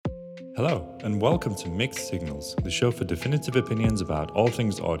Hello, and welcome to Mixed Signals, the show for definitive opinions about all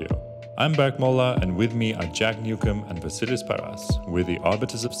things audio. I'm Berk Molla, and with me are Jack Newcomb and Vasilis Paras. We're the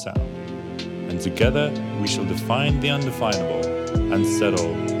arbiters of sound. And together, we shall define the undefinable and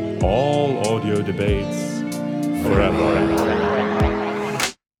settle all audio debates forever.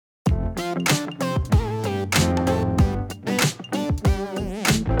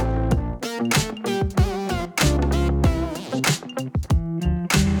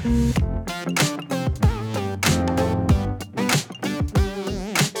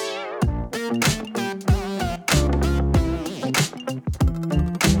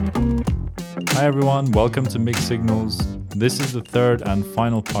 Hi everyone, welcome to Mixed Signals. This is the third and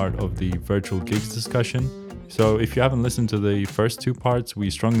final part of the virtual gigs discussion. So if you haven't listened to the first two parts, we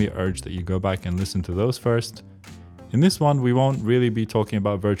strongly urge that you go back and listen to those first. In this one, we won't really be talking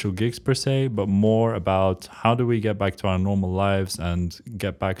about virtual gigs per se, but more about how do we get back to our normal lives and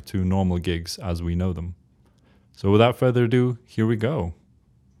get back to normal gigs as we know them. So without further ado, here we go.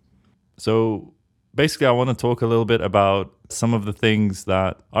 So basically, I want to talk a little bit about some of the things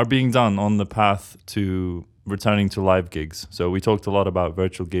that are being done on the path to returning to live gigs. So we talked a lot about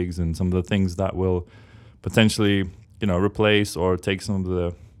virtual gigs and some of the things that will potentially, replace or take some of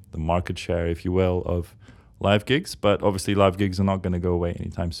the market share, if you will, of live gigs. But obviously, live gigs are not going to go away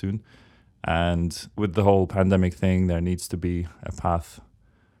anytime soon. And with the whole pandemic thing, there needs to be a path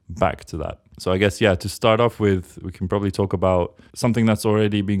back to that. So I guess, to start off with, we can probably talk about something that's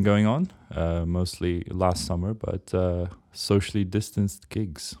already been going on, mostly last summer, but socially distanced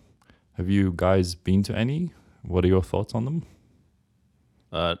gigs. Have you guys been to any? What are your thoughts on them?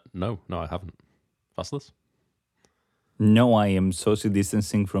 No, I haven't. Vasilis? No, I am socially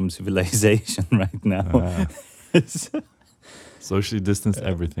distancing from civilization right now. Socially distanced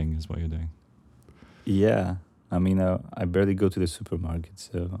everything is what you're doing. Yeah. I mean, I barely go to the supermarket,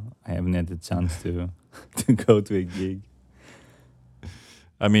 so I haven't had the chance to go to a gig.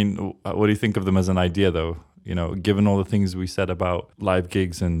 I mean, what do you think of them as an idea, though? Given all the things we said about live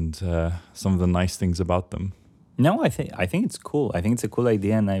gigs and some of the nice things about them. No, I think it's cool. I think it's a cool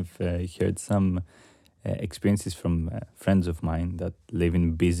idea, and I've heard some experiences from friends of mine that live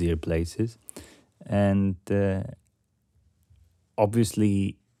in busier places, and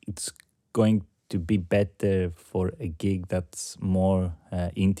obviously, it's going to be better for a gig that's more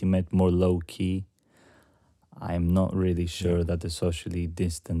intimate, more low-key. I'm not really sure that a socially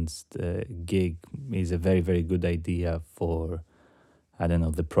distanced gig is a very, very good idea for, I don't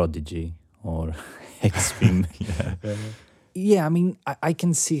know, The Prodigy or Extreme. I mean, I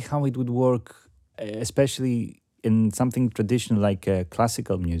can see how it would work, especially in something traditional like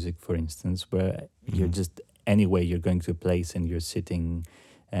classical music, for instance, where you're just, anyway, you're going to a place and you're sitting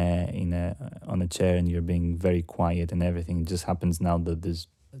on a chair and you're being very quiet and everything. It just happens now that there's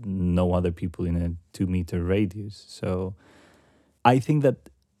no other people in a 2-meter radius. So I think that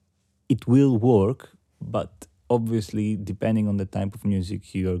it will work, but obviously depending on the type of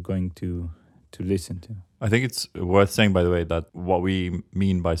music you are going to listen to. I think it's worth saying, by the way, that what we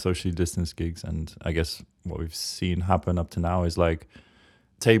mean by socially distanced gigs, and I guess what we've seen happen up to now, is like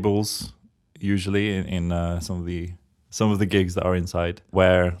tables, usually in some of the gigs that are inside,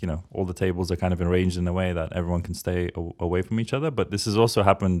 where all the tables are kind of arranged in a way that everyone can stay away from each other. But this has also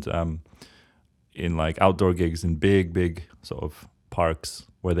happened in like outdoor gigs in big sort of parks,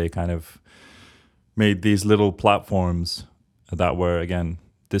 where they kind of made these little platforms that were, again,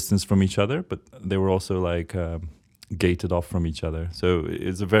 distanced from each other, but they were also like gated off from each other. So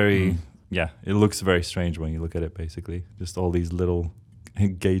it's a very it looks very strange when you look at it, basically, just all these little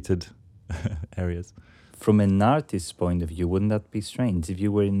gated areas. From an artist's point of view, wouldn't that be strange? If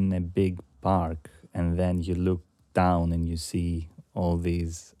you were in a big park and then you look down and you see all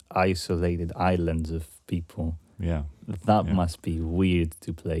these isolated islands of people, that must be weird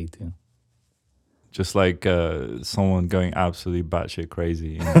to play to. Just like someone going absolutely batshit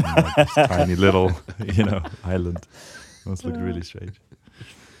crazy in like this tiny little, island. It must look really strange.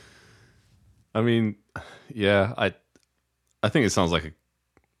 I mean, I think it sounds like a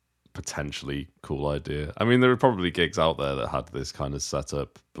potentially cool idea. I mean, there are probably gigs out there that had this kind of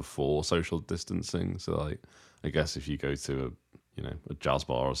setup before social distancing. So, like, I guess if you go to a jazz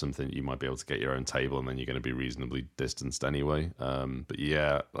bar or something, you might be able to get your own table, and then you're going to be reasonably distanced anyway. But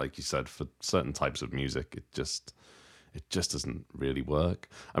like you said, for certain types of music, it just doesn't really work.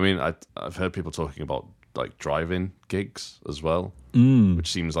 I mean, I've heard people talking about like drive-in gigs as well,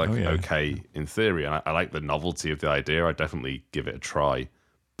 which seems like okay in theory, and I like the novelty of the idea. I definitely give it a try.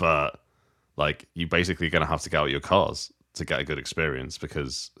 But like, you basically going to have to get out your cars to get a good experience,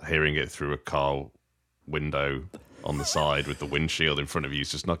 because hearing it through a car window on the side with the windshield in front of you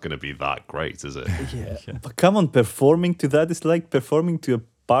is just not going to be that great, is it? Yeah. But come on, performing to that is like performing to a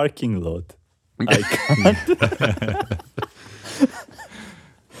parking lot. I can't.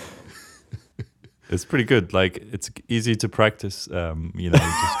 It's pretty good. Like it's easy to practice. You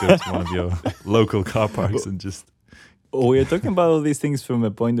just go to one of your local car parks and just. We're talking about all these things from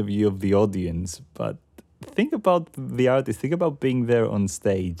a point of view of the audience, but think about the artist. Think about being there on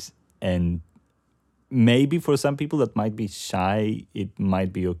stage, and maybe for some people that might be shy, it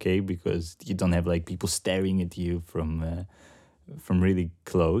might be okay because you don't have like people staring at you from really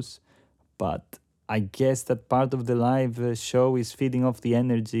close. But I guess that part of the live show is feeding off the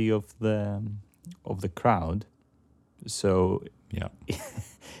energy of the crowd. So Yeah.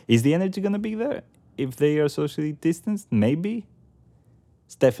 is the energy gonna be there if they are socially distanced? Maybe.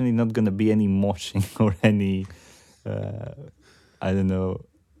 It's definitely not gonna be any moshing or any I don't know,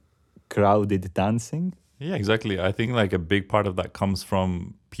 crowded dancing. Yeah, exactly. I think like a big part of that comes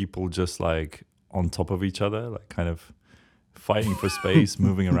from people just like on top of each other, like kind of fighting for space,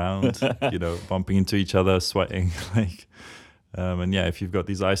 moving around, bumping into each other, sweating. And yeah, if you've got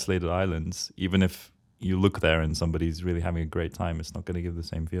these isolated islands, even if you look there and somebody's really having a great time, it's not going to give the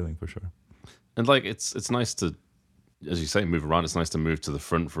same feeling for sure. And like it's nice to, as you say, move around. It's nice to move to the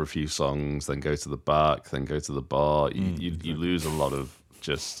front for a few songs, then go to the back, then go to the bar. You lose a lot of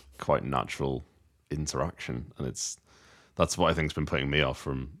just quite natural interaction, and that's what I think's been putting me off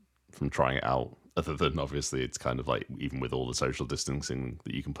from trying it out. Other than obviously, it's kind of like even with all the social distancing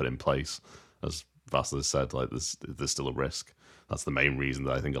that you can put in place, as Vassal said, like there's still a risk. That's the main reason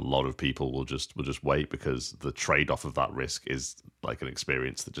that I think a lot of people will just wait, because the trade-off of that risk is like an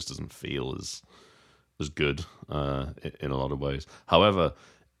experience that just doesn't feel as good in a lot of ways. However,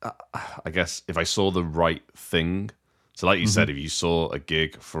 I guess if I saw the right thing, so like you said, if you saw a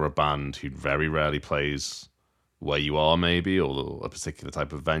gig for a band who very rarely plays where you are maybe, or a particular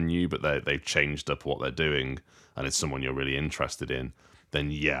type of venue, but they've changed up what they're doing, and it's someone you're really interested in,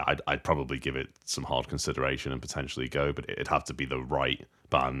 then yeah, I'd probably give it some hard consideration and potentially go, but it'd have to be the right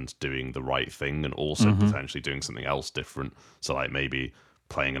band doing the right thing and also potentially doing something else different. So like maybe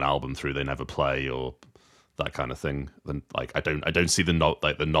playing an album through they never play or that kind of thing. Then like I don't see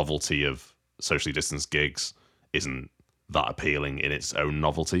the novelty of socially distanced gigs isn't that appealing in its own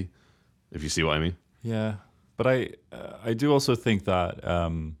novelty, if you see what I mean. Yeah, but I do also think that,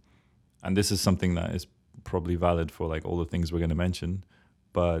 and this is something that is probably valid for like all the things we're going to mention,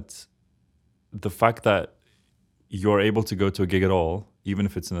 but the fact that you're able to go to a gig at all, even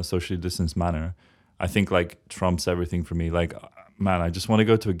if it's in a socially distanced manner, I think like trumps everything for me. Like, man, I just want to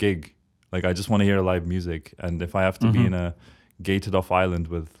go to a gig. Like, I just want to hear live music. And if I have to be in a gated off island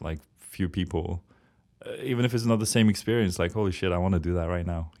with like few people, even if it's not the same experience, like, holy shit, I want to do that right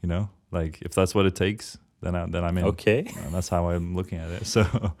now. Like if that's what it takes, then I'm in. Okay. And that's how I'm looking at it. So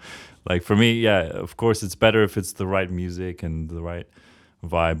like for me, yeah, of course it's better if it's the right music and the right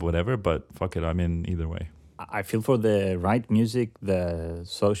vibe, whatever, but fuck it, I'm in either way. I feel for the right music, the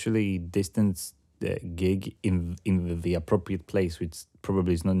socially distanced gig in the appropriate place, which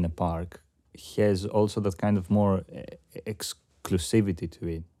probably is not in a park, has also that kind of more exclusivity to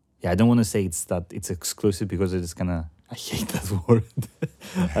it. Yeah, I don't want to say it's exclusive because it's I hate that word.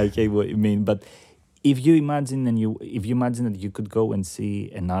 I hate what you mean, but if you imagine that you could go and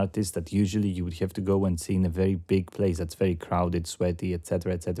see an artist that usually you would have to go and see in a very big place that's very crowded, sweaty,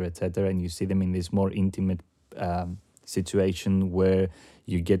 etc., and you see them in this more intimate situation where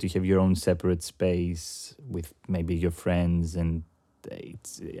you get to have your own separate space with maybe your friends, and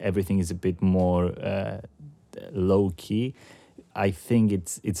everything is a bit more low key. I think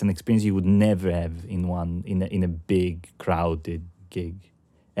it's an experience you would never have in a big crowded gig.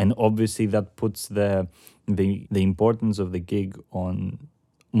 And obviously that puts the importance of the gig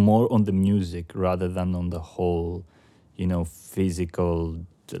more on the music rather than on the whole, physical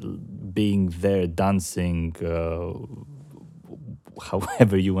being there, dancing,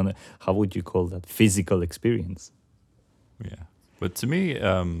 however you want to, how would you call that, physical experience? Yeah. But to me,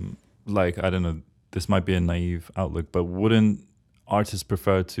 like, I don't know, this might be a naive outlook, but wouldn't artists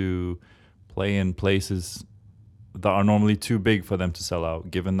prefer to play in places that are normally too big for them to sell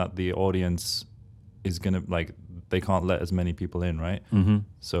out, given that the audience is gonna, like, they can't let as many people in, right?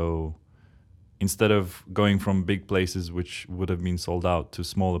 So instead of going from big places which would have been sold out to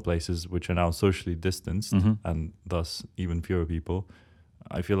smaller places which are now socially distanced and thus even fewer people,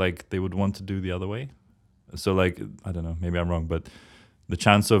 I feel like they would want to do the other way. So like, I don't know, maybe I'm wrong, but the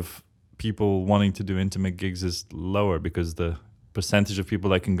chance of people wanting to do intimate gigs is lower because the percentage of people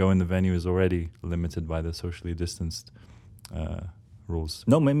that can go in the venue is already limited by the socially distanced rules.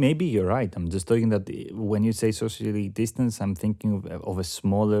 No, maybe you're right. I'm just talking that when you say socially distance, I'm thinking of a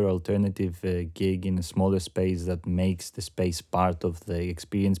smaller alternative gig in a smaller space that makes the space part of the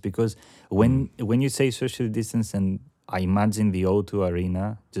experience. Because when you say socially distance, and I imagine the O2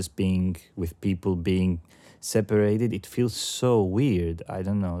 Arena just being with people being separated, it feels so weird. I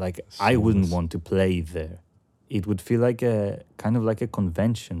don't know. Like I wouldn't want to play there. It would feel like a kind of like a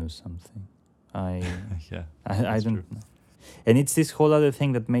convention or something. Yeah, I don't know. And it's this whole other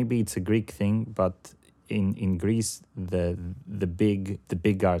thing that maybe it's a Greek thing, but in Greece the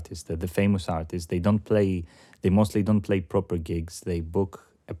big artists, the famous artists, they mostly don't play proper gigs. They book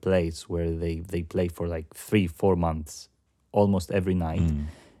a place where they play for like 3-4 months almost every night.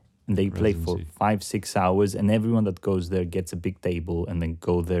 And they play for 5-6 hours, and everyone that goes there gets a big table and then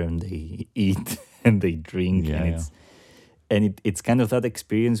go there and they eat and they drink. It's kind of that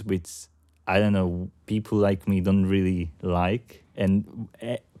experience which, I don't know, people like me don't really like. And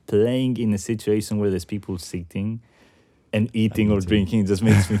playing in a situation where there's people sitting and eating or drinking just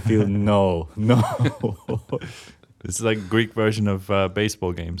makes me feel no. It's like Greek version of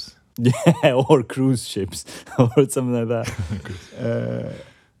baseball games. Yeah, or cruise ships or something like that.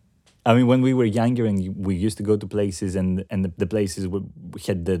 I mean, when we were younger and we used to go to places and the places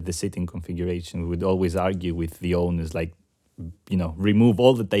had the sitting configuration, we would always argue with the owners, like, you know, remove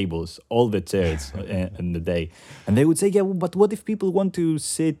all the tables, all the chairs in the day. And they would say, yeah, but what if people want to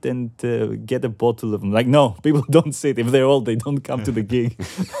sit and get a bottle of them? Like, no, people don't sit. If they're old, they don't come to the gig.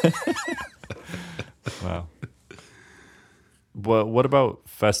 Wow. Well, what about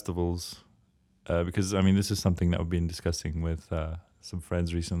festivals? Because, I mean, this is something that we've been discussing with some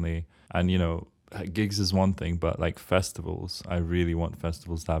friends recently. And, you know, gigs is one thing, but like festivals, I really want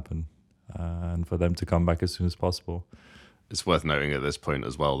festivals to happen and for them to come back as soon as possible. It's worth noting at this point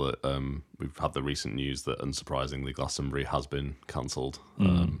as well that we've had the recent news that, unsurprisingly, Glastonbury has been cancelled.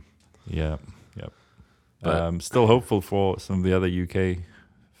 Yep. Still hopeful for some of the other UK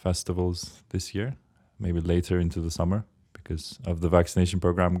festivals this year, maybe later into the summer, because of the vaccination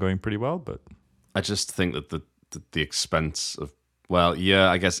program going pretty well. But I just think that the expense of, well, yeah,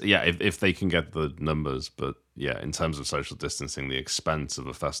 I guess, yeah, if they can get the numbers, but yeah, in terms of social distancing, the expense of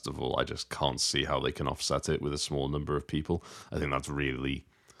a festival, I just can't see how they can offset it with a small number of people. I think that's really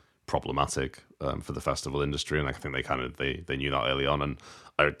problematic for the festival industry, and I think they knew that early on. And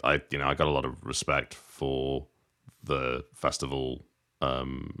I got a lot of respect for the festival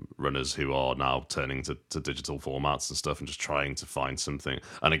runners who are now turning to digital formats and stuff and just trying to find something.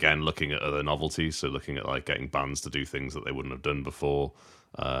 And again, looking at other novelties, so looking at like getting bands to do things that they wouldn't have done before.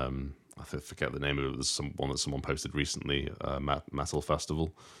 I forget the name of it. There's one that someone posted recently, Metal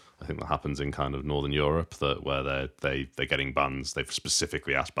Festival. I think that happens in kind of Northern Europe, where they're getting bands. They've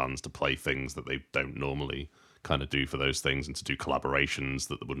specifically asked bands to play things that they don't normally kind of do for those things, and to do collaborations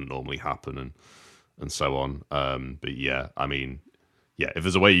that wouldn't normally happen, and so on. But yeah, I mean, yeah, if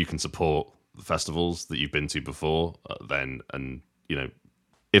there's a way you can support the festivals that you've been to before, then, and you know,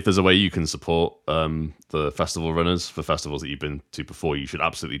 if there's a way you can support the festival runners for festivals that you've been to before, you should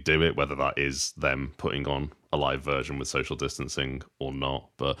absolutely do it, whether that is them putting on a live version with social distancing or not.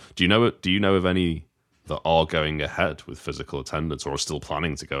 But do you know of any that are going ahead with physical attendance, or are still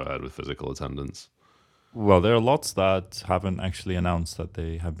planning to go ahead with physical attendance? Well, there are lots that haven't actually announced that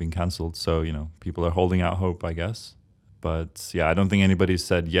they have been cancelled. So, you know, people are holding out hope, I guess. But yeah, I don't think anybody's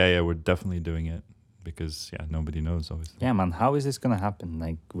said, yeah, we're definitely doing it. Because, yeah, nobody knows, obviously. Yeah, man, how is this going to happen?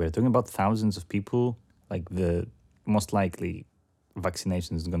 Like, we're talking about thousands of people. Like, the most likely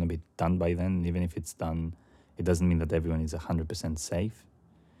vaccination is going to be done by then. Even if it's done, it doesn't mean that everyone is 100% safe.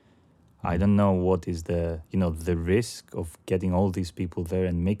 I don't know what is the risk of getting all these people there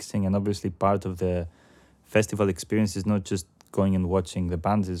and mixing. And obviously part of the festival experience is not just going and watching the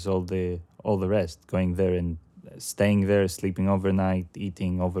bands, it's all the rest. Going there and staying there, sleeping overnight,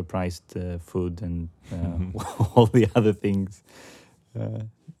 eating overpriced food, and all the other things.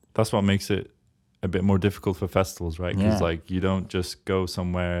 That's what makes it a bit more difficult for festivals, right? Because like you don't just go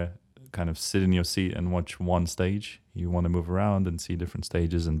somewhere, kind of sit in your seat and watch one stage. You want to move around and see different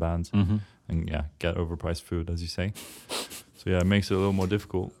stages and bands, and get overpriced food, as you say. So yeah, it makes it a little more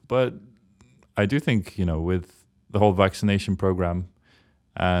difficult. But I do think, you know, with the whole vaccination program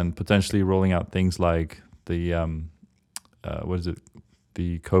and potentially rolling out things like the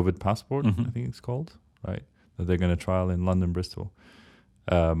the COVID passport, I think it's called, right? That they're going to trial in London, Bristol,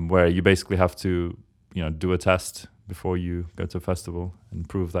 where you basically have to, you know, do a test before you go to a festival and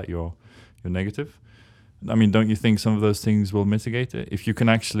prove that you're negative. I mean, don't you think some of those things will mitigate it? If you can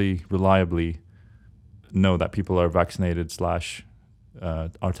actually reliably know that people are vaccinated /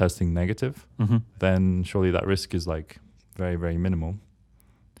 are testing negative, then surely that risk is like very, very minimal.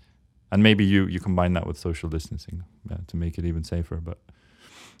 And maybe you combine that with social distancing to make it even safer. But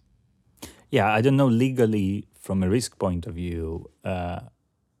Yeah, I don't know, legally, from a risk point of view,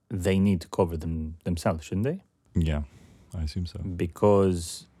 they need to cover themselves, shouldn't they? yeah, I assume so.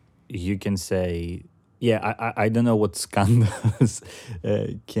 Because you can say, yeah, I don't know what scandals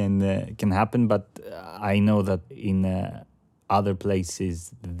can happen, but I know that in other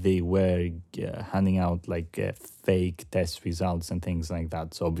places they were handing out like fake test results and things like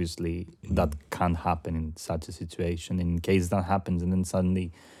that. So obviously that can't happen in such a situation. In case that happens, and then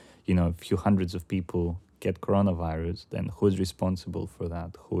suddenly, a few hundreds of people get coronavirus, then who's responsible for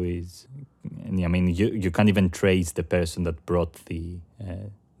that? Who is? And I mean, you can't even trace the person that brought the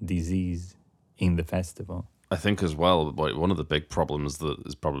disease in the festival. I think as well, like one of the big problems that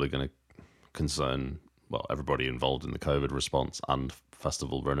is probably going to concern everybody involved in the COVID response and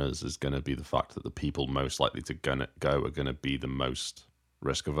festival runners is going to be the fact that the people most likely to go are going to be the most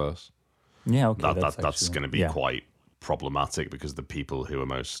risk averse. Yeah, okay, that's going to be quite problematic, because the people who are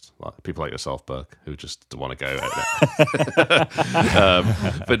most people like yourself, Burke, who just want to go.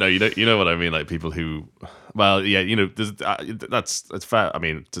 But no, you know what I mean. Like people who, that's fair. I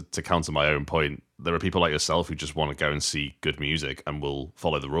mean, to counter my own point, there are people like yourself who just want to go and see good music and will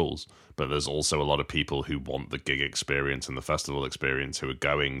follow the rules. But there's also a lot of people who want the gig experience and the festival experience, who are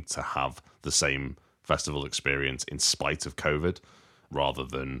going to have the same festival experience in spite of COVID, rather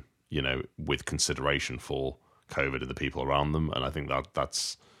than with consideration for COVID and the people around them. And I think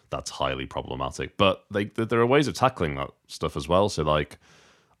that's highly problematic. But there are ways of tackling that stuff as well. So like,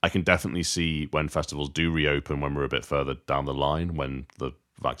 I can definitely see when festivals do reopen, when we're a bit further down the line, when the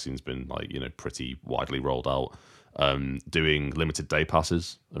vaccine's been pretty widely rolled out, doing limited day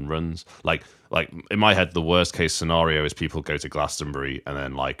passes and runs. Like in my head, the worst case scenario is people go to Glastonbury and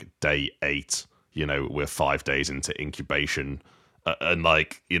then like day 8, we're 5 days into incubation. And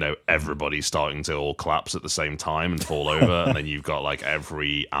everybody's starting to all collapse at the same time and fall over, and then you've got like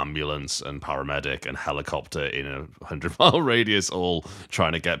every ambulance and paramedic and helicopter in a 100-mile radius all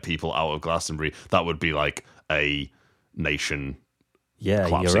trying to get people out of Glastonbury. That would be like a nation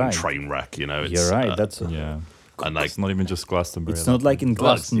collapsing train wreck. You're right. And it's not even just Glastonbury. It's not like in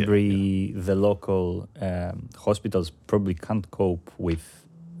Glastonbury, the local hospitals probably can't cope with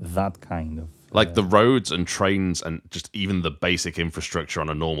that kind of. Like the roads and trains and just even the basic infrastructure on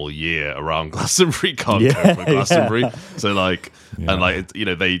a normal year around Glastonbury can't cope with Glastonbury. So a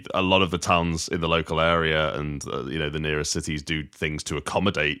lot of the towns in the local area and the nearest cities do things to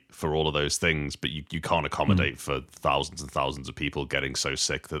accommodate for all of those things, but you can't accommodate for thousands and thousands of people getting so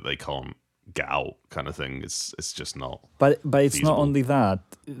sick that they can't get out, kind of thing. It's just not. But it's feasible. Not only that.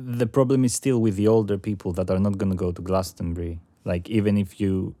 The problem is still with the older people that are not going to go to Glastonbury. Like even if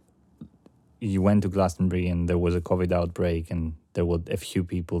you went to Glastonbury and there was a COVID outbreak and there were a few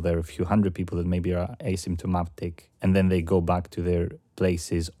people there, a few hundred people that maybe are asymptomatic, and then they go back to their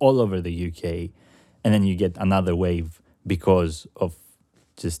places all over the UK, and then you get another wave because of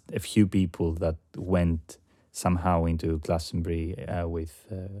just a few people that went somehow into Glastonbury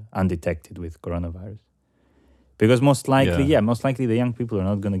undetected with coronavirus. Because most likely the young people are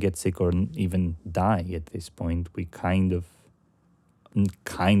not going to get sick or even die at this point. We kind of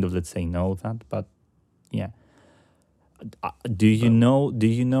let's say know that, but yeah. Do you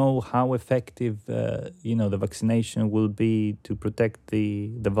know how effective the vaccination will be to protect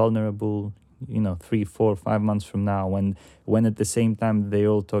the vulnerable 3, 4, 5 months from now, when at the same time they're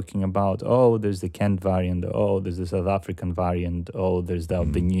all talking about, there's the Kent variant, there's the South African variant, there's the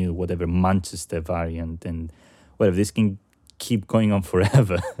new whatever Manchester variant, and whatever. This can keep going on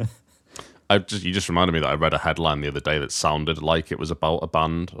forever. You just reminded me that I read a headline the other day that sounded like it was about a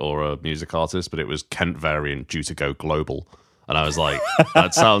band or a music artist, but it was Kent variant due to go global. And I was like,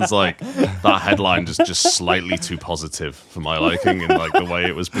 that sounds like that headline is just slightly too positive for my liking, in like the way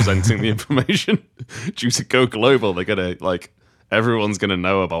it was presenting the information. Due to go global, they're gonna everyone's gonna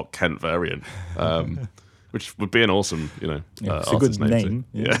know about Kent variant, which would be an awesome, it's a good name.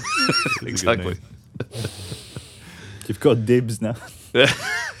 Yeah, exactly. You've got dibs now.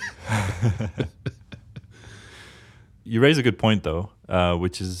 You raise a good point, though,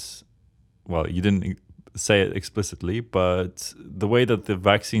 which is, you didn't say it explicitly, but the way that the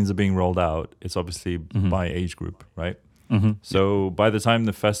vaccines are being rolled out, it's obviously by age group, right? Mm-hmm. So by the time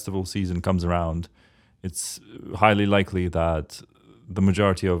the festival season comes around, it's highly likely that the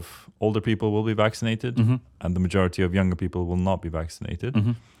majority of older people will be vaccinated and the majority of younger people will not be vaccinated.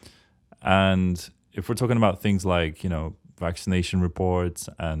 Mm-hmm. And if we're talking about things like, vaccination reports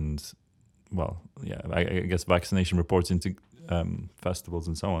and, I guess vaccination reports into festivals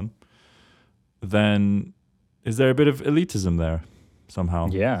and so on, then is there a bit of elitism there somehow?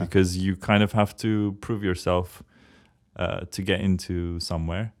 Yeah. Because you kind of have to prove yourself to get into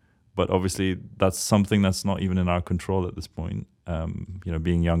somewhere. But obviously, that's something that's not even in our control at this point.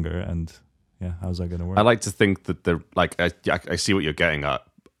 Being younger, and yeah, how's that going to work? I like to think that I see what you're getting at.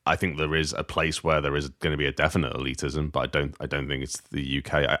 I think there is a place where there is going to be a definite elitism, but I don't think it's the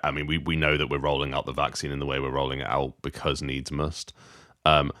UK. I mean, we know that we're rolling out the vaccine in the way we're rolling it out because needs must.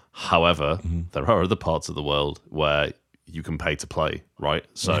 However, there are other parts of the world where you can pay to play, right?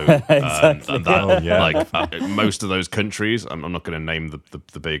 So, Exactly. and that, Oh, yeah. like most of those countries, I'm not going to name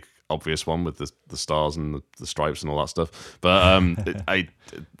the big obvious one with the stars and the stripes and all that stuff, but I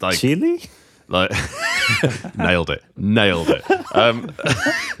like Chile? like nailed it.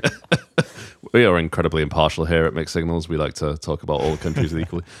 We are incredibly impartial here at Mixed Signals. We like to talk about all countries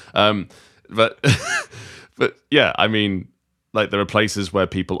equally. But yeah, I mean, like there are places where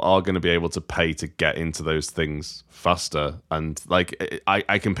people are going to be able to pay to get into those things faster, and like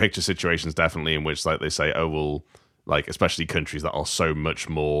I can picture situations definitely in which like they say, oh well, like especially countries that are so much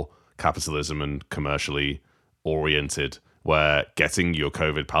more capitalism and commercially oriented, where getting your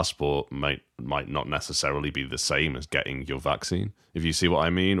COVID passport might not necessarily be the same as getting your vaccine, if you see what I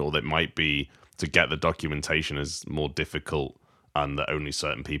mean, or that might be to get the documentation is more difficult and that only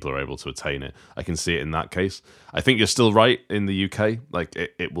certain people are able to attain it. I can see it in that case. I think you're still right in the UK. Like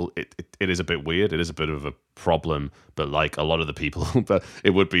it is a bit weird. It is a bit of a problem, but like a lot of the people, but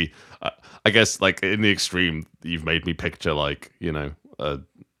it would be, I guess, like in the extreme, you've made me picture like,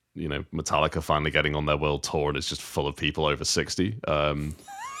 Metallica finally getting on their world tour and it's just full of people over 60.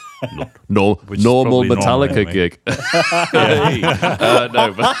 Normal probably Metallica normal, gig.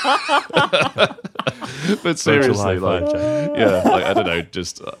 No, but seriously, like, yeah, like I don't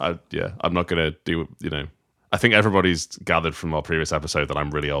know, I'm not gonna do, I think everybody's gathered from our previous episode that I'm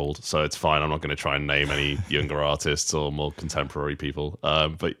really old, so it's fine. I'm not going to try and name any younger artists or more contemporary people.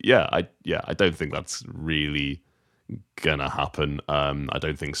 But I don't think that's really gonna happen. I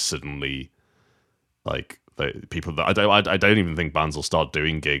don't think suddenly, like the people that I don't even think bands will start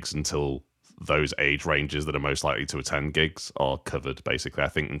doing gigs until those age ranges that are most likely to attend gigs are covered. Basically, I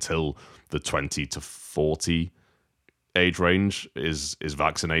think until the 20 to 40 age range is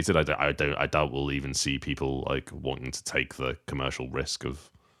vaccinated, I doubt we'll even see people like wanting to take the commercial risk of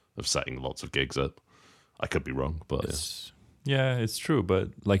setting lots of gigs up. I could be wrong, but yeah, it's true. But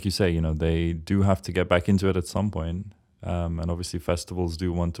like you say, they do have to get back into it at some point. And obviously festivals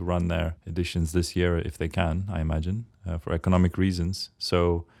do want to run their editions this year if they can, I imagine, for economic reasons.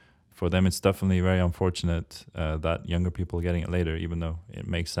 So for them, it's definitely very unfortunate that younger people are getting it later, even though it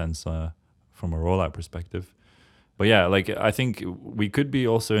makes sense from a rollout perspective. But yeah, like I think we could be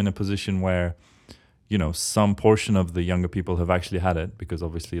also in a position where, some portion of the younger people have actually had it, because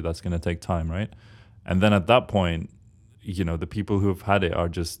obviously that's going to take time, right? And then at that point, the people who have had it are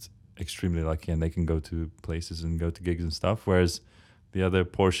just extremely lucky and they can go to places and go to gigs and stuff, whereas the other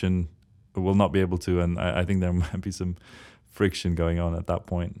portion will not be able to. And I think there might be some friction going on at that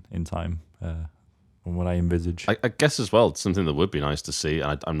point in time from what I envisage. I guess as well, something that would be nice to see,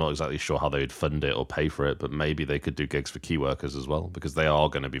 and I'm not exactly sure how they would fund it or pay for it, but maybe they could do gigs for key workers as well, because they are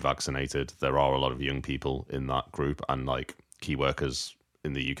going to be vaccinated. There are a lot of young people in that group, and like key workers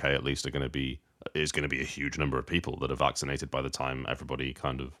in the UK at least is going to be a huge number of people that are vaccinated by the time everybody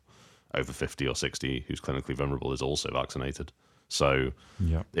kind of over 50 or 60 who's clinically vulnerable is also vaccinated. So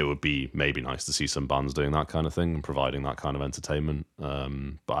it would be maybe nice to see some bands doing that kind of thing and providing that kind of entertainment.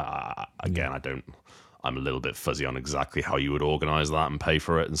 But I'm a little bit fuzzy on exactly how you would organize that and pay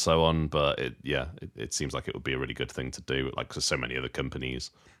for it and so on. But it seems like it would be a really good thing to do. Like, because so many other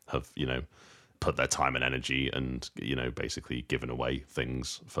companies have, put their time and energy and, basically given away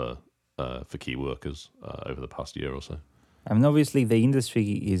things for key workers over the past year or so. I mean, obviously, the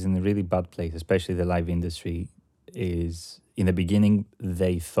industry is in a really bad place, especially the live industry. Is in the beginning,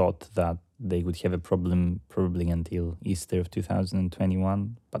 they thought that they would have a problem probably until Easter of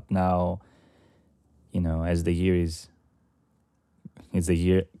 2021. But now, as the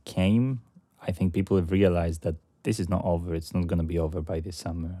year came, I think people have realized that this is not over. It's not going to be over by this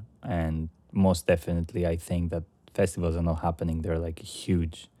summer. And most definitely, I think that festivals are not happening. They're like a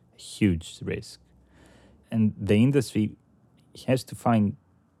huge risk. And the industry has to find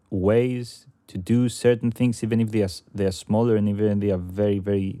ways to do certain things, even if they are smaller and even they are very,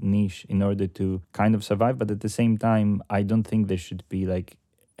 very niche, in order to kind of survive. But at the same time, I don't think there should be like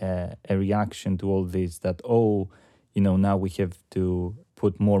a reaction to all this that, now we have to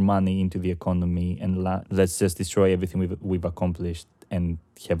put more money into the economy and let's just destroy everything we've accomplished. and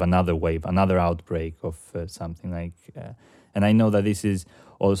have another wave, another outbreak of something like. And I know that this is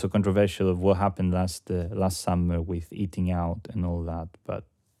also controversial of what happened last summer with eating out and all that. But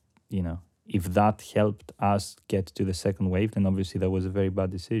if that helped us get to the second wave, then obviously that was a very bad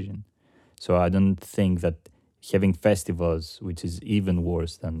decision. So I don't think that having festivals, which is even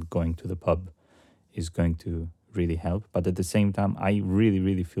worse than going to the pub, is going to really help. But at the same time, I really,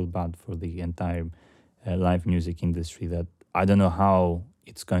 really feel bad for the entire live music industry, that I don't know how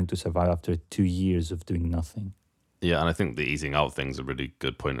it's going to survive after 2 years of doing nothing. Yeah, and I think the easing out thing's a really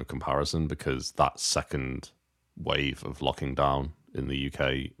good point of comparison, because that second wave of locking down in the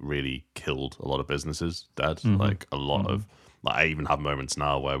UK really killed a lot of businesses dead. Like a lot of, like, I even have moments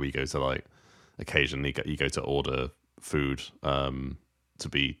now where we go to, like, occasionally you go to order food to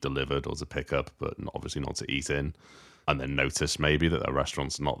be delivered or to pick up, but obviously not to eat in, and then notice maybe that their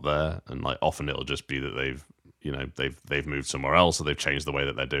restaurant's not there, and like often it'll just be that they've moved somewhere else, or they've changed the way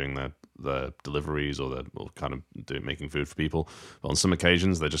that they're doing their deliveries, or they're kind of making food for people. But on some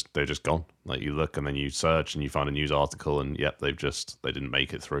occasions they're just gone. Like, you look and then you search and you find a news article, and yep, they didn't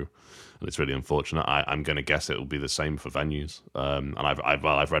make it through, and it's really unfortunate. I'm going to guess it will be the same for venues. And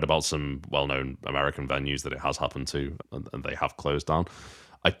I've read about some well-known American venues that it has happened to, and they have closed down.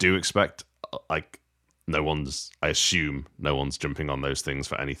 I do expect, like, I assume no one's jumping on those things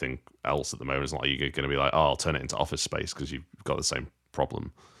for anything else at the moment. It's not like you're going to be like, oh, I'll turn it into office space, because you've got the same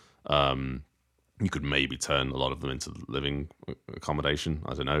problem. You could maybe turn a lot of them into living accommodation.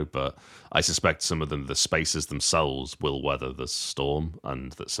 I don't know, but I suspect some of them, the spaces themselves, will weather the storm,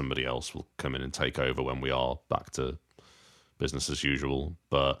 and that somebody else will come in and take over when we are back to business as usual.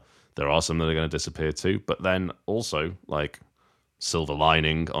 But there are some that are going to disappear too. But then also, like, silver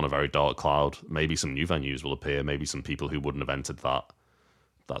lining on a very dark cloud, maybe some new venues will appear. Maybe some people who wouldn't have entered that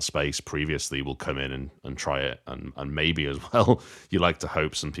space previously will come in and try it, and maybe as well, you like to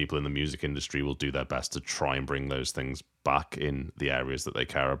hope some people in the music industry will do their best to try and bring those things back in the areas that they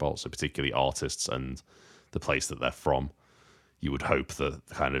care about, so particularly artists and the place that they're from. You would hope that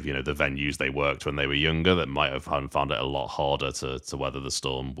kind of, the venues they worked when they were younger that might have found it a lot harder to weather the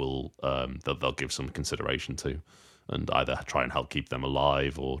storm will that they'll give some consideration to, and either try and help keep them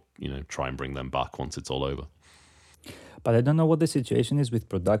alive, or try and bring them back once it's all over. But I don't know what the situation is with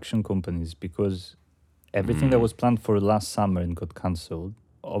production companies, because everything that was planned for last summer and got cancelled,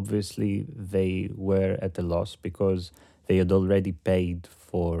 obviously they were at a loss, because they had already paid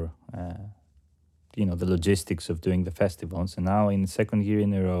for the logistics of doing the festivals, and now in the second year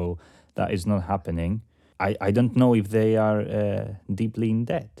in a row that is not happening. I don't know if they are deeply in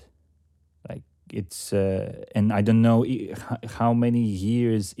debt. Like, it's and I don't know how many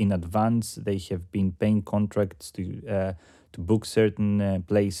years in advance they have been paying contracts to book certain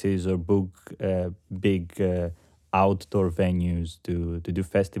places, or book big outdoor venues to do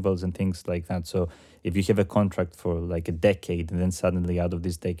festivals and things like that. So if you have a contract for like a decade, and then suddenly out of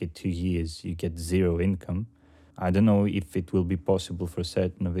this decade 2 years you get zero income, I don't know if it will be possible for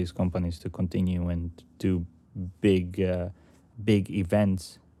certain of these companies to continue and do big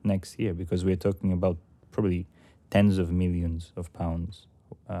events next year, because we're talking about probably tens of millions of pounds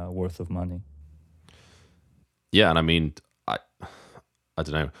worth of money. Yeah, and I mean, I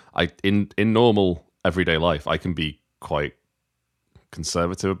don't know. In normal everyday life, I can be quite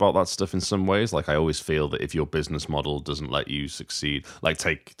conservative about that stuff in some ways. Like, I always feel that if your business model doesn't let you succeed, like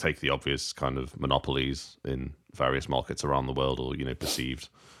take the obvious kind of monopolies in various markets around the world, or perceived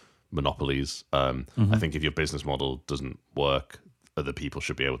monopolies. I think if your business model doesn't work, other people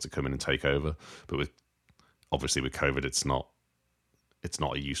should be able to come in and take over. But obviously with COVID, it's not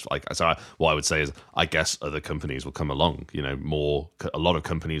a useful. What I would say is, I guess other companies will come along. A lot of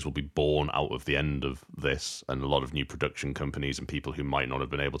companies will be born out of the end of this, and a lot of new production companies and people who might not have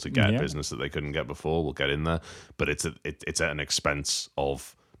been able to get business that they couldn't get before will get in there. But it's at an expense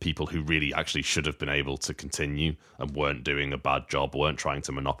of people who really actually should have been able to continue, and weren't doing a bad job, weren't trying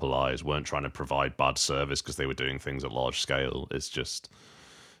to monopolize, weren't trying to provide bad service because they were doing things at large scale. It's just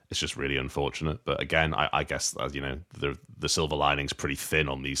really unfortunate. But again, I guess the silver lining's pretty thin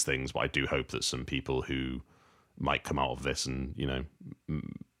on these things. But I do hope that some people who might come out of this and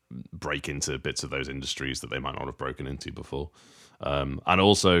break into bits of those industries that they might not have broken into before, and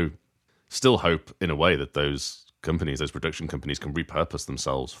also still hope in a way that those production companies, can repurpose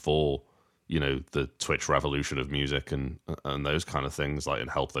themselves for the Twitch revolution of music and those kind of things, like, and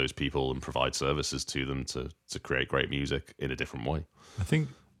help those people and provide services to them to create great music in a different way. I think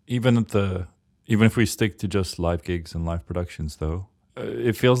even if we stick to just live gigs and live productions, though,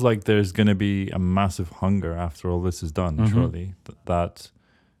 it feels like there's going to be a massive hunger after all this is done. Surely that,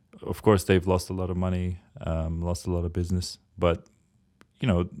 of course, they've lost a lot of money, lost a lot of business, but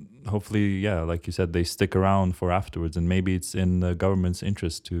hopefully, yeah, like you said, they stick around for afterwards, and maybe it's in the government's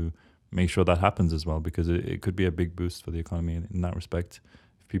interest to make sure that happens as well, because it could be a big boost for the economy in that respect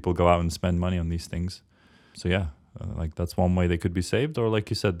if people go out and spend money on these things. So yeah, like that's one way they could be saved, or like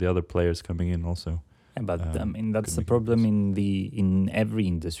you said, the other players coming in also. Yeah, but I mean that's could the make a problem difference. in every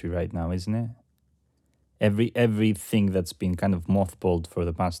industry right now, isn't it? Everything that's been kind of mothballed for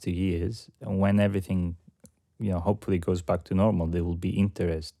the past 2 years, and when everything, hopefully goes back to normal, there will be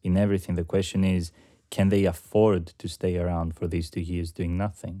interest in everything. The question is, can they afford to stay around for these 2 years doing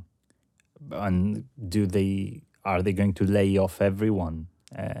nothing? And are they going to lay off everyone?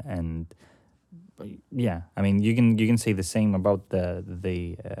 And yeah, I mean, you can say the same about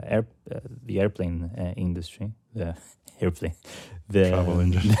the airplane industry, the airplane, the Travel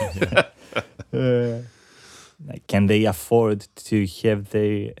industry. Yeah. Like, can they afford to have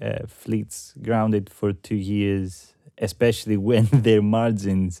their fleets grounded for 2 years, especially when their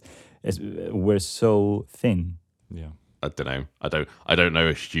margins were so thin? Yeah. I don't know. I don't know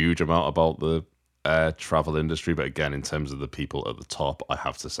a huge amount about the air travel industry, but again, in terms of the people at the top, I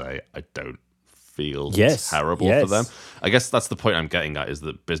have to say I don't feel terrible for them. I guess that's the point I'm getting at, is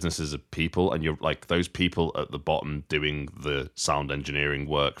that businesses are people, and you're like those people at the bottom doing the sound engineering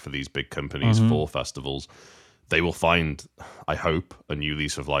work for these big companies for festivals. They will find, I hope, a new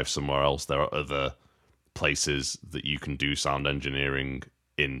lease of life somewhere else. There are other places that you can do sound engineering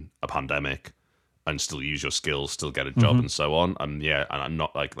in a pandemic and still use your skills, still get a job, and so on. And yeah, and I'm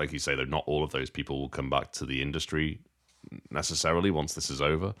not like you say, that not all of those people will come back to the industry necessarily once this is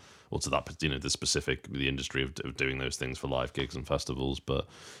over, or to that, the industry of doing those things for live gigs and festivals. But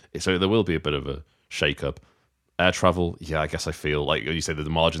so there will be a bit of a shake up. Air travel, yeah, I guess I feel like you say that the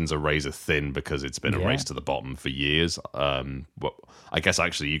margins are razor thin because it's been a race to the bottom for years. Well, I guess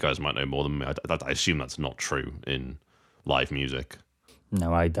actually you guys might know more than me. I assume that's not true in live music.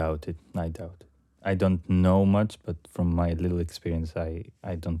 No, I doubt it. I don't know much, but from my little experience,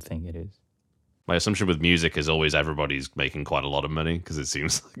 I don't think it is. My assumption with music is always everybody's making quite a lot of money, because it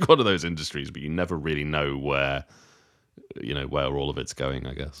seems like one of those industries, but you never really know where all of it's going,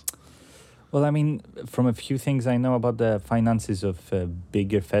 I guess. Well, I mean, from a few things I know about the finances of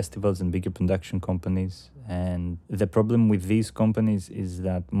bigger festivals and bigger production companies, and the problem with these companies is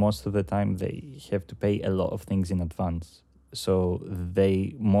that most of the time they have to pay a lot of things in advance. So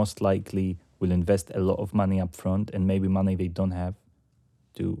they most likely will invest a lot of money up front, and maybe money they don't have,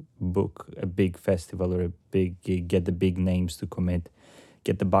 to book a big festival or a big gig, get the big names to commit,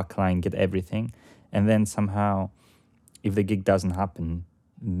 get the backline, get everything. And then somehow, if the gig doesn't happen,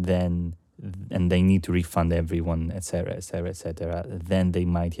 and they need to refund everyone, etc., then they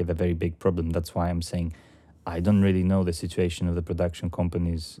might have a very big problem. That's why I'm saying I don't really know the situation of the production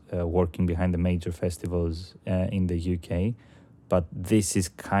companies working behind the major festivals in the UK, but this is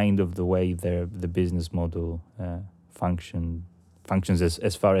kind of the way the business model functions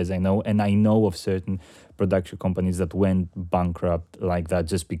as far as I know. And I know of certain production companies that went bankrupt like that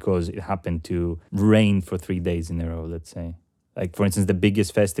just because it happened to rain for 3 days in a row, let's say. Like, for instance, the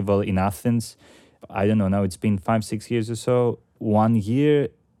biggest festival in Athens, I don't know, now it's been 5-6 years or so. 1 year,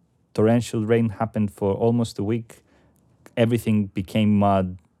 torrential rain happened for almost a week. Everything became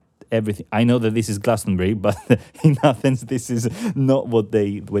mud. Everything. I know that this is Glastonbury, but in Athens, this is not what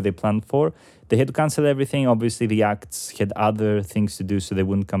they planned for. They had to cancel everything. Obviously, the acts had other things to do, so they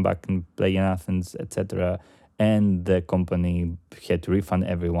wouldn't come back and play in Athens, etc. And the company had to refund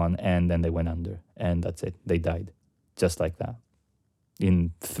everyone, and then they went under. And that's it. They died. Just like that,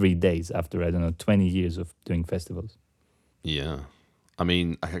 in 3 days after, 20 years of doing festivals. Yeah. I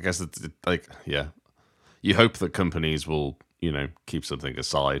mean, I guess it's like, yeah, you hope that companies will, keep something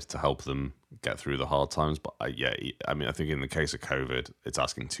aside to help them get through the hard times. But I think in the case of COVID, it's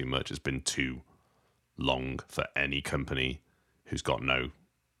asking too much. It's been too long for any company who's got no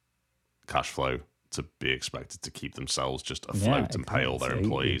cash flow to be expected to keep themselves just afloat and pay all their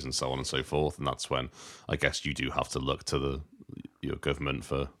employees and so on and so forth. And that's when I guess you do have to look to your government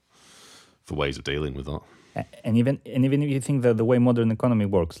for ways of dealing with that. And even if you think that the way modern economy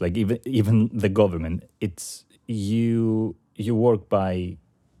works, like even the government, it's you work by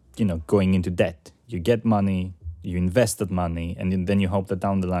going into debt. You get money, you invest that money, and then you hope that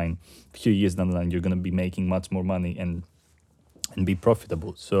down the line, a few years down the line, you're going to be making much more money and be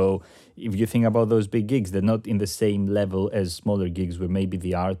profitable. So if you think about those big gigs, they're not in the same level as smaller gigs where maybe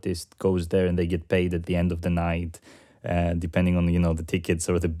the artist goes there and they get paid at the end of the night, depending on the tickets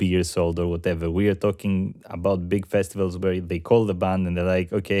or the beer sold or whatever. We are talking about big festivals where they call the band and they're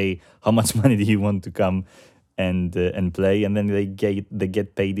like, okay, how much money do you want to come and play? And then they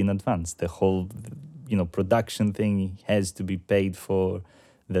get paid in advance. The whole production thing has to be paid for,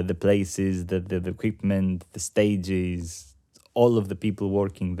 the places, the equipment, the stages, all of the people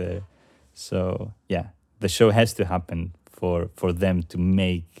working there. So yeah, the show has to happen for them to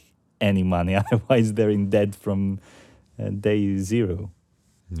make any money. Otherwise, they're in debt from day zero.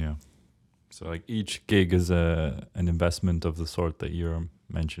 Yeah. So like each gig is an investment of the sort that you're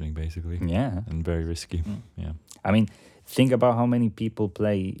mentioning, basically. Yeah. And very risky. Yeah. I mean, think about how many people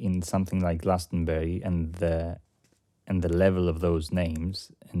play in something like Glastonbury, and the level of those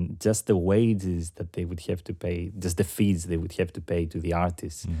names, and just the wages that they would have to pay, just the fees they would have to pay to the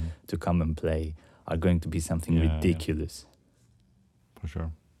artists to come and play, are going to be something ridiculous. For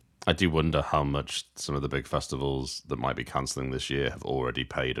sure. I do wonder how much some of the big festivals that might be cancelling this year have already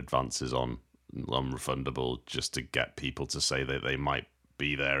paid advances on non-refundable, just to get people to say that they might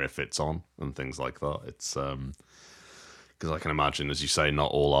be there if it's on and things like that. It's because I can imagine, as you say, not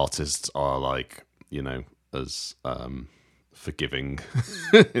all artists are like, as forgiving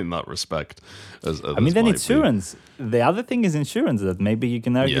in that respect as I mean, then might insurance. The other thing is insurance. That maybe you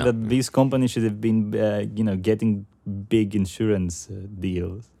can argue that these companies should have been, getting big insurance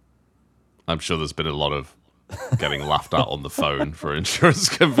deals. I'm sure there's been a lot of getting laughed at on the phone for insurance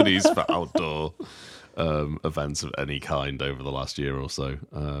companies for outdoor events of any kind over the last year or so.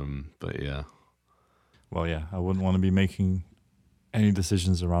 But yeah. Well, yeah, I wouldn't want to be making any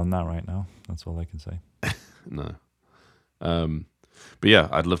decisions around that right now. That's all I can say. No. But yeah,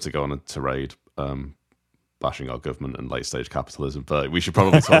 I'd love to go on a tirade bashing our government and late stage capitalism, but we should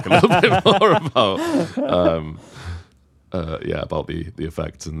probably talk a little bit more about about the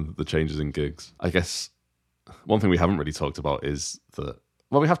effects and the changes in gigs. I guess one thing we haven't really talked about is that,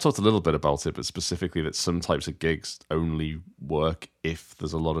 well, we have talked a little bit about it, but specifically that some types of gigs only work if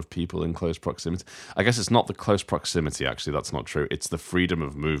there's a lot of people in close proximity. I guess it's not the close proximity, actually, that's not true. It's the freedom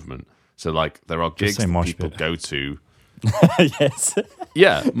of movement. So, like, there are gigs that people go to. Yes.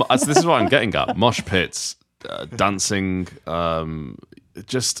 Yeah, so this is what I'm getting at. Mosh pits, dancing, there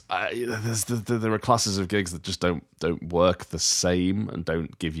are classes of gigs that just don't work the same and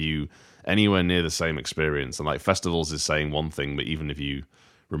don't give you anywhere near the same experience. And like festivals is saying one thing, but even if you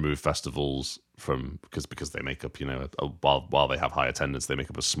remove festivals from because they make up, while they have high attendance, they make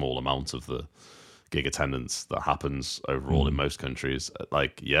up a small amount of the gig attendance that happens overall in most countries.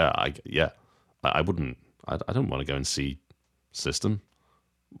 Like, I wouldn't. I don't want to go and see System.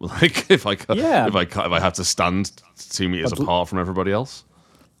 Like if I have to stand 2 meters apart from everybody else.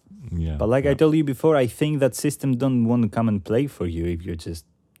 Yeah. But like I told you before, I think that System don't want to come and play for you if you're just,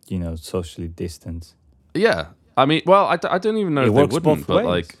 socially distanced. Yeah. I mean, well, I don't even know if they wouldn't, but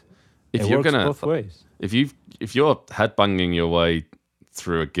like if you're gonna if you're headbanging your way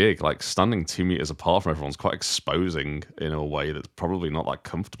through a gig, like standing 2 meters apart from everyone's quite exposing in a way that's probably not that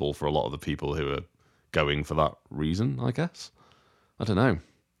comfortable for a lot of the people who are going for that reason, I guess. I don't know.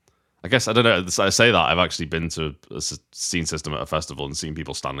 I don't know. I say that I've actually been to a scene System at a festival and seen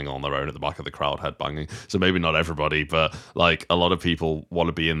people standing on their own at the back of the crowd headbanging. So maybe not everybody, but like a lot of people want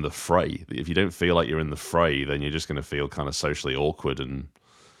to be in the fray. If you don't feel like you're in the fray, then you're just going to feel kind of socially awkward and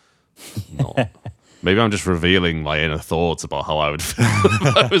not. Maybe I'm just revealing my inner thoughts about how I would feel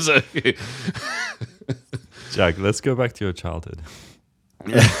if I was a... Jack, let's go back to your childhood.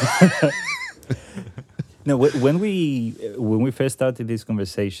 No, when we first started this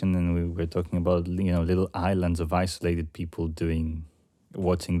conversation and we were talking about little islands of isolated people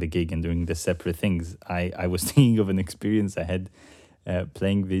watching the gig and doing the separate things, I was thinking of an experience I had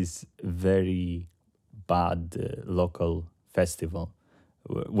playing this very bad local festival.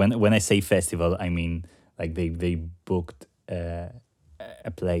 When I say festival, I mean like they booked a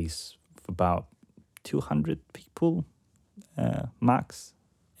place for about 200 people max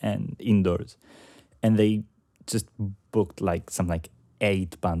and indoors. And they just booked something like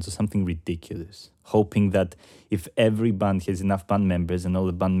 8 bands or something ridiculous, hoping that if every band has enough band members and all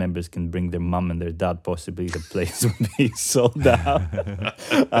the band members can bring their mum and their dad, possibly the place would be sold out.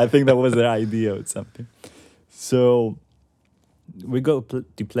 I think that was their idea or something. So we go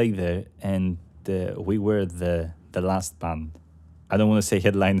to play there, and we were the last band. I don't want to say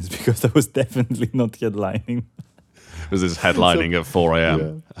headliners because that was definitely not headlining. Was this headlining at 4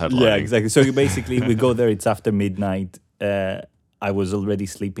 a.m.? Yeah, exactly. So basically, we go there, it's after midnight. I was already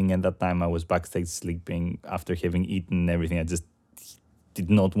sleeping at that time. I was backstage sleeping after having eaten and everything. I just did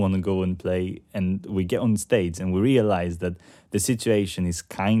not want to go and play. And we get on stage and we realize that the situation is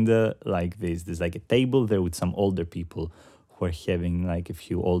kind of like this. There's like a table there with some older people who are having like a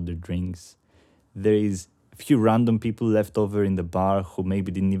few older drinks. There is a few random people left over in the bar who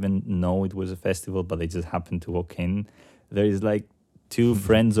maybe didn't even know it was a festival, but they just happened to walk in. There is like two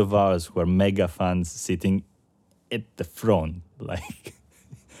friends of ours who are mega fans sitting at the front, like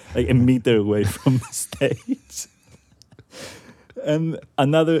a meter away from the stage. And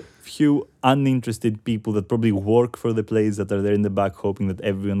another few uninterested people that probably work for the place that are there in the back, hoping that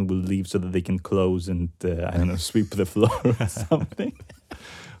everyone will leave so that they can close and, I don't know, sweep the floor or something.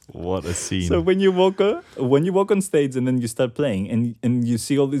 What a scene. So when you walk on stage and then you start playing and you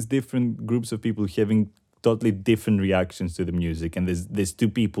see all these different groups of people having totally different reactions to the music, and there's two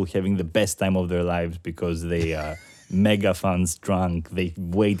people having the best time of their lives because they are mega fans, drunk. They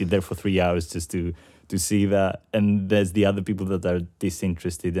waited there for 3 hours just to see that, and there's the other people that are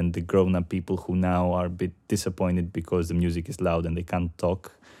disinterested, and the grown-up people who now are a bit disappointed because the music is loud and they can't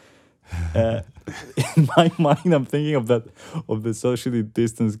talk. In my mind, I'm thinking of the socially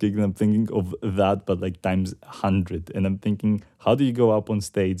distanced gig, and I'm thinking of that, but like times 100. And I'm thinking, how do you go up on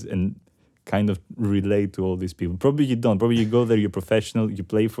stage and kind of relate to all these people? Probably you don't. Probably you go there, you're professional, you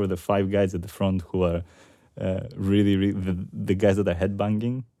play for the 5 guys at the front who are really the guys that are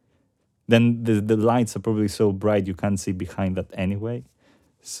headbanging. Then the lights are probably so bright you can't see behind that anyway.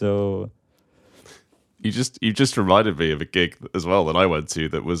 So you just reminded me of a gig as well that I went to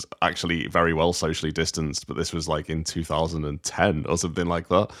that was actually very well socially distanced, but this was like in 2010 or something like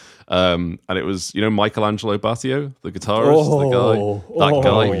that. And it was, Michelangelo Battio, the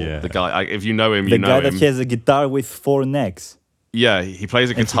guitarist, the guy. If you know him, you know him. The guy that has a guitar with 4 necks. Yeah, he plays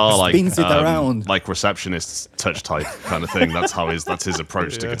a guitar like spins it around. like receptionist's touch type kind of thing. That's his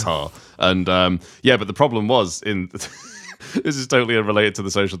approach to guitar. And but the problem was this is totally unrelated to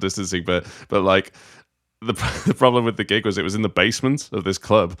the social distancing, but like the problem with the gig was it was in the basement of this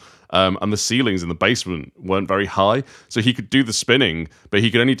club, and the ceilings in the basement weren't very high, so he could do the spinning, but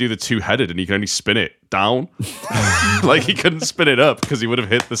he could only do the 2-headed, and he could only spin it down. Like he couldn't spin it up because he would have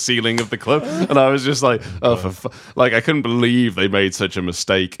hit the ceiling of the club. And I was just like, I couldn't believe they made such a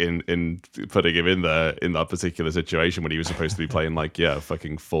mistake in putting him in there in that particular situation when he was supposed to be playing like a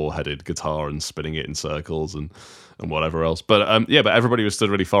fucking 4-headed guitar and spinning it in circles and whatever else. But but everybody was stood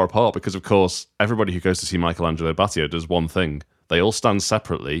really far apart because, of course, everybody who goes to see Michelangelo Battio does one thing. They all stand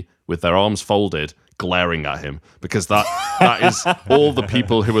separately with their arms folded, glaring at him, because that is all the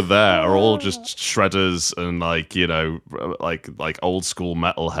people who are there are all just shredders and like old school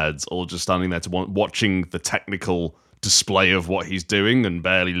metalheads, all just standing there watching the technical display of what he's doing and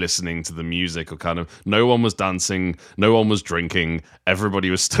barely listening to the music, or kind of no one was dancing, no one was drinking,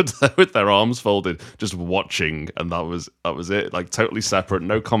 everybody was stood there with their arms folded just watching, and that was it, like totally separate,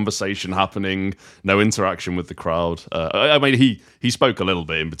 no conversation happening, no interaction with the crowd. I mean, he spoke a little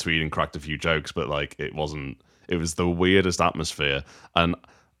bit in between and cracked a few jokes, but like it was the weirdest atmosphere, and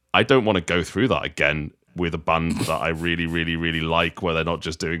I don't want to go through that again with a band that I really, really, really like, where they're not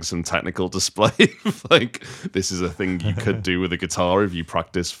just doing some technical display. Like, this is a thing you could do with a guitar if you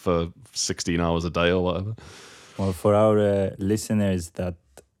practice for 16 hours a day or whatever. Well, for our listeners that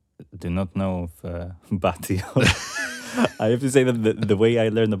do not know of Battio, I have to say that the way I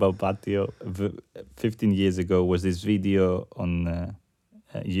learned about Battio 15 years ago was this video on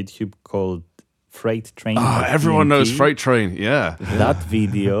YouTube called Freight Train. Everyone knows Freight Train, yeah. That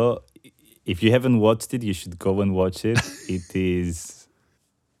video, if you haven't watched it, you should go and watch it. It is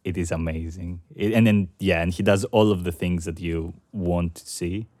amazing. And he does all of the things that you want to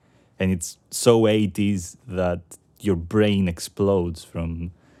see. And it's so 80s that your brain explodes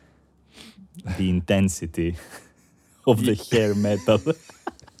from the intensity of the hair metal.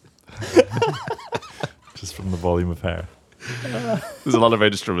 Just from the volume of hair. There's a lot of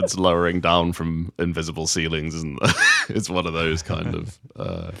instruments lowering down from invisible ceilings, isn't there? It's one of those kind of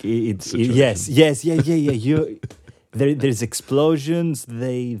yes. There's explosions.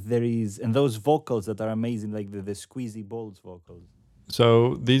 There is, and those vocals that are amazing, like the Squeezy Balls vocals.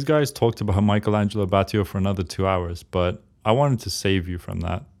 So these guys talked about Michelangelo Battio for another 2 hours, but I wanted to save you from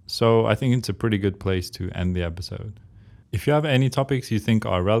that. So I think it's a pretty good place to end the episode. If you have any topics you think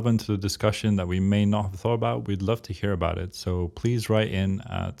are relevant to the discussion that we may not have thought about, we'd love to hear about it. So please write in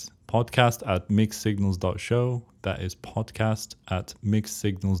at podcast@mixedsignals.show. That is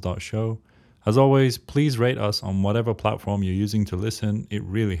podcast@mixedsignals.show. As always, please rate us on whatever platform you're using to listen. It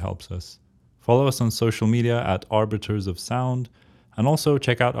really helps us. Follow us on social media at Arbiters of Sound, and also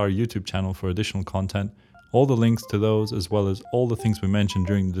check out our YouTube channel for additional content. All the links to those, as well as all the things we mentioned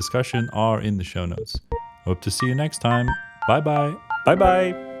during the discussion, are in the show notes. Hope to see you next time. Bye-bye.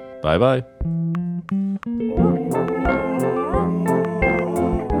 Bye-bye. Bye-bye.